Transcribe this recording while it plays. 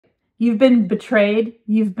You've been betrayed,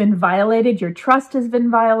 you've been violated, your trust has been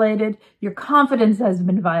violated, your confidence has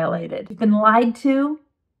been violated. You've been lied to,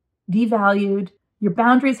 devalued, your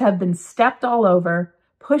boundaries have been stepped all over,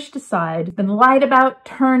 pushed aside, been lied about,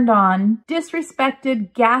 turned on,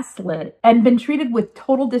 disrespected, gaslit, and been treated with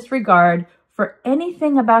total disregard for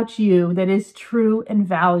anything about you that is true and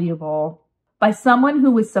valuable by someone who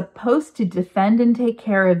was supposed to defend and take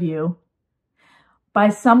care of you, by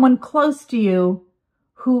someone close to you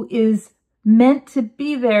who is meant to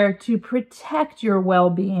be there to protect your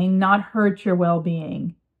well-being, not hurt your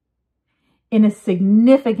well-being in a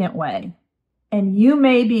significant way. And you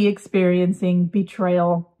may be experiencing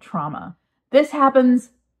betrayal trauma. This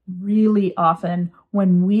happens really often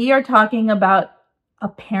when we are talking about a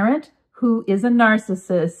parent who is a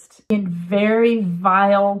narcissist in very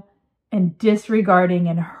vile and disregarding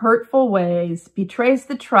and hurtful ways, betrays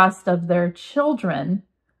the trust of their children,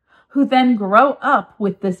 who then grow up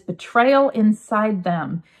with this betrayal inside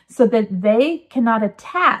them so that they cannot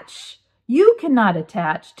attach, you cannot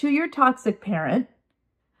attach to your toxic parent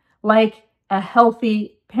like a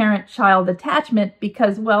healthy parent-child attachment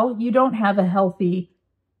because, well, you don't have a healthy,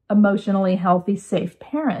 emotionally healthy, safe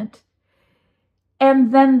parent.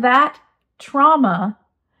 And then that trauma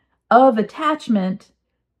of attachment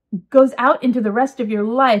goes out into the rest of your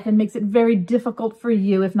life and makes it very difficult for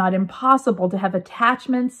you, if not impossible, to have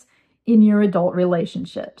attachments in your adult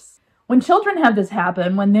relationships. When children have this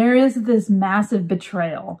happen, when there is this massive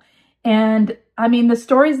betrayal, and I mean, the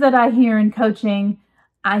stories that I hear in coaching,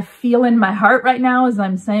 I feel in my heart right now as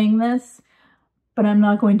I'm saying this, but I'm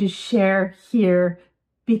not going to share here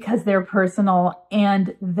because they're personal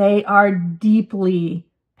and they are deeply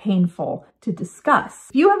painful to discuss.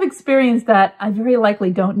 If you have experienced that, I very likely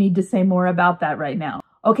don't need to say more about that right now.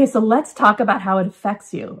 Okay, so let's talk about how it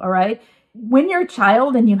affects you, all right? When you're a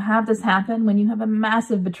child and you have this happen, when you have a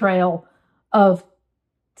massive betrayal of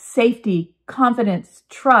safety, confidence,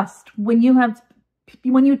 trust, when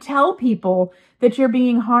you tell people that you're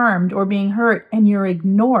being harmed or being hurt and you're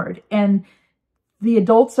ignored, and the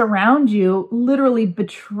adults around you literally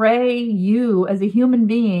betray you as a human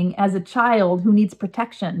being, as a child who needs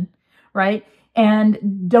protection, right?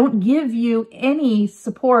 And don't give you any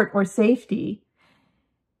support or safety,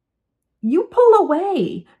 you pull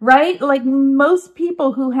away, right? Like most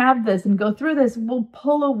people who have this and go through this will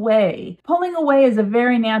pull away. Pulling away is a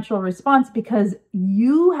very natural response because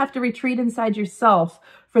you have to retreat inside yourself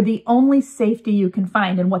for the only safety you can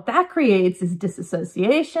find. And what that creates is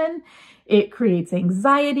disassociation. It creates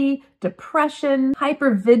anxiety, depression,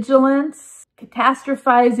 hypervigilance,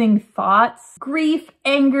 catastrophizing thoughts, grief,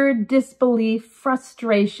 anger, disbelief,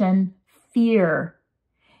 frustration, fear,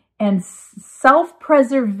 and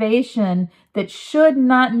self-preservation that should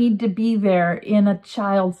not need to be there in a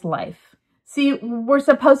child's life. See, we're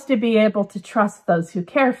supposed to be able to trust those who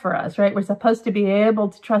care for us, right? We're supposed to be able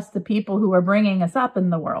to trust the people who are bringing us up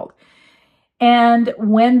in the world. And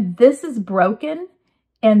when this is broken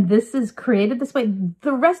and this is created this way,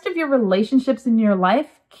 the rest of your relationships in your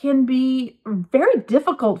life can be very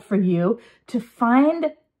difficult for you to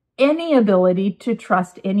find any ability to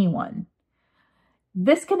trust anyone.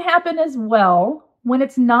 This can happen as well when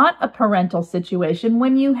it's not a parental situation,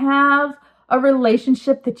 when you have a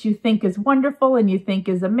relationship that you think is wonderful and you think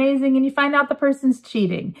is amazing, and you find out the person's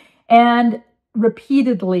cheating and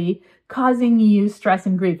repeatedly causing you stress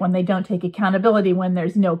and grief, when they don't take accountability, when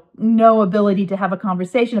there's no ability to have a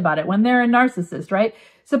conversation about it, when they're a narcissist, right?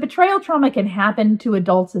 So betrayal trauma can happen to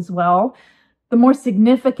adults as well. The more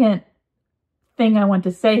significant thing I want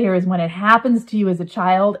to say here is when it happens to you as a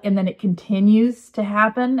child and then it continues to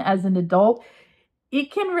happen as an adult, it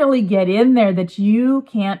can really get in there that you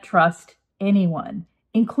can't trust anyone,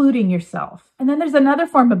 including yourself. And then there's another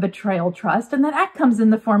form of betrayal trust, and that comes in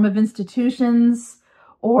the form of institutions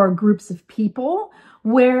or groups of people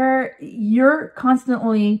where you're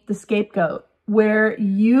constantly the scapegoat, where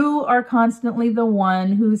you are constantly the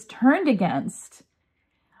one who's turned against,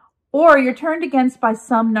 or you're turned against by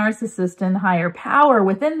some narcissist in higher power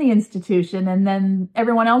within the institution, and then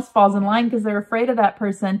everyone else falls in line because they're afraid of that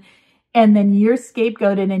person, and then you're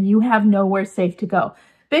scapegoated and you have nowhere safe to go.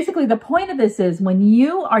 Basically, the point of this is when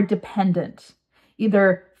you are dependent,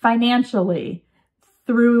 either financially,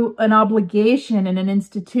 through an obligation in an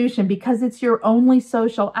institution, because it's your only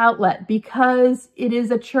social outlet, because it is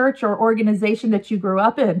a church or organization that you grew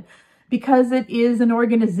up in, because it is an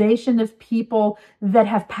organization of people that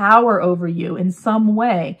have power over you in some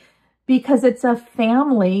way, because it's a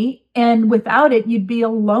family, and without it, you'd be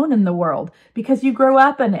alone in the world because you grew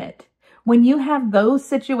up in it. When you have those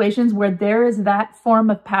situations where there is that form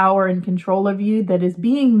of power and control of you that is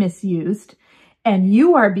being misused, and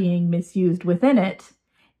you are being misused within it.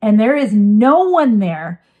 And there is no one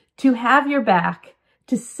there to have your back,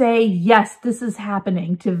 to say, yes, this is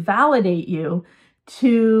happening, to validate you,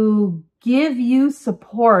 to give you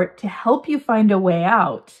support, to help you find a way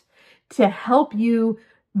out, to help you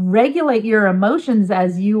regulate your emotions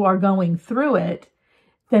as you are going through it,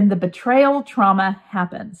 then the betrayal trauma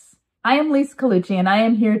happens. I am Lise Colucci, and I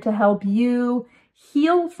am here to help you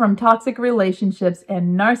heal from toxic relationships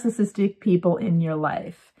and narcissistic people in your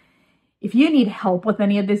life. If you need help with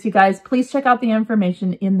any of this, you guys, please check out the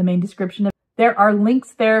information in the main description. There are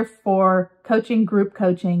links there for coaching, group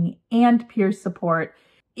coaching, and peer support.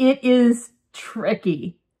 It is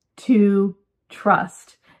tricky to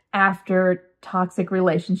trust after toxic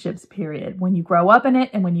relationships, period. When you grow up in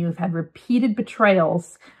it and when you've had repeated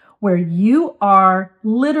betrayals where you are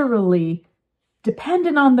literally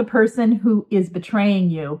dependent on the person who is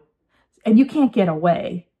betraying you and you can't get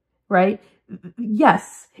away, right?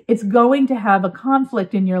 Yes, it's going to have a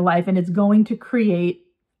conflict in your life and it's going to create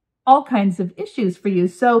all kinds of issues for you.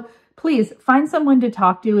 So please find someone to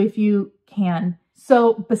talk to if you can.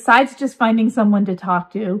 So besides just finding someone to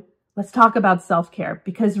talk to, let's talk about self-care,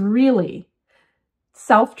 because really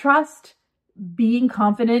self-trust, being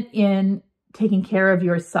confident in taking care of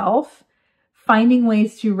yourself, finding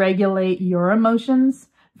ways to regulate your emotions,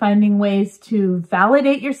 finding ways to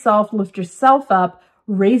validate yourself, lift yourself up,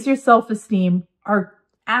 raise your self-esteem are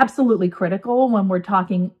absolutely critical when we're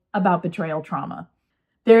talking about betrayal trauma.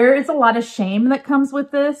 There is a lot of shame that comes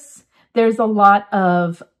with this. There's a lot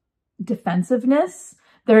of defensiveness.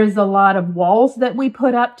 There's a lot of walls that we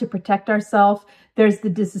put up to protect ourselves. There's the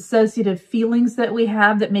disassociative feelings that we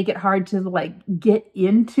have that make it hard to get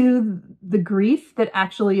into the grief that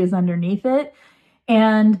actually is underneath it.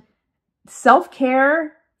 And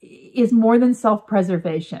self-care is more than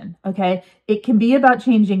self-preservation, okay? It can be about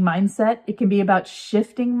changing mindset. It can be about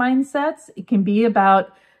shifting mindsets. It can be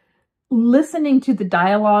about listening to the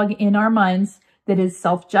dialogue in our minds that is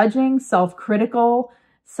self-judging, self-critical,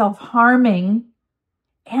 self-harming,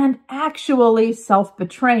 and actually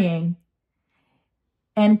self-betraying,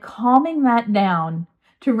 and calming that down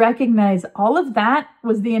to recognize all of that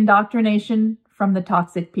was the indoctrination from the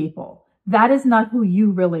toxic people. That is not who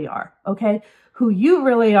you really are, okay? Who you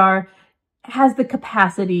really are has the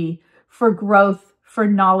capacity for growth, for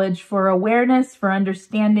knowledge, for awareness, for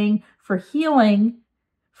understanding, for healing,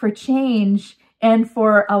 for change, and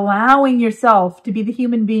for allowing yourself to be the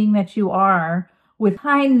human being that you are with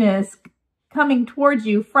kindness coming towards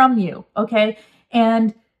you from you, okay?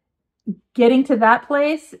 And getting to that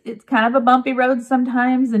place, it's kind of a bumpy road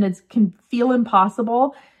sometimes and it can feel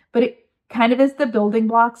impossible, but it kind of is the building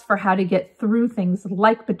blocks for how to get through things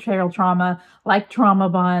like betrayal trauma, like trauma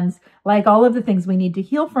bonds, like all of the things we need to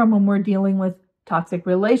heal from when we're dealing with toxic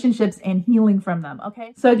relationships and healing from them,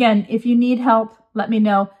 okay? So again, if you need help, let me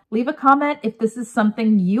know. Leave a comment if this is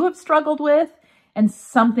something you have struggled with and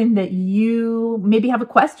something that you maybe have a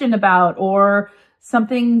question about, or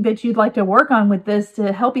something that you'd like to work on with this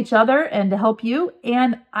to help each other and to help you.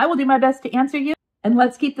 And I will do my best to answer you. And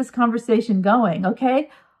let's keep this conversation going, okay?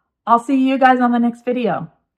 I'll see you guys on the next video.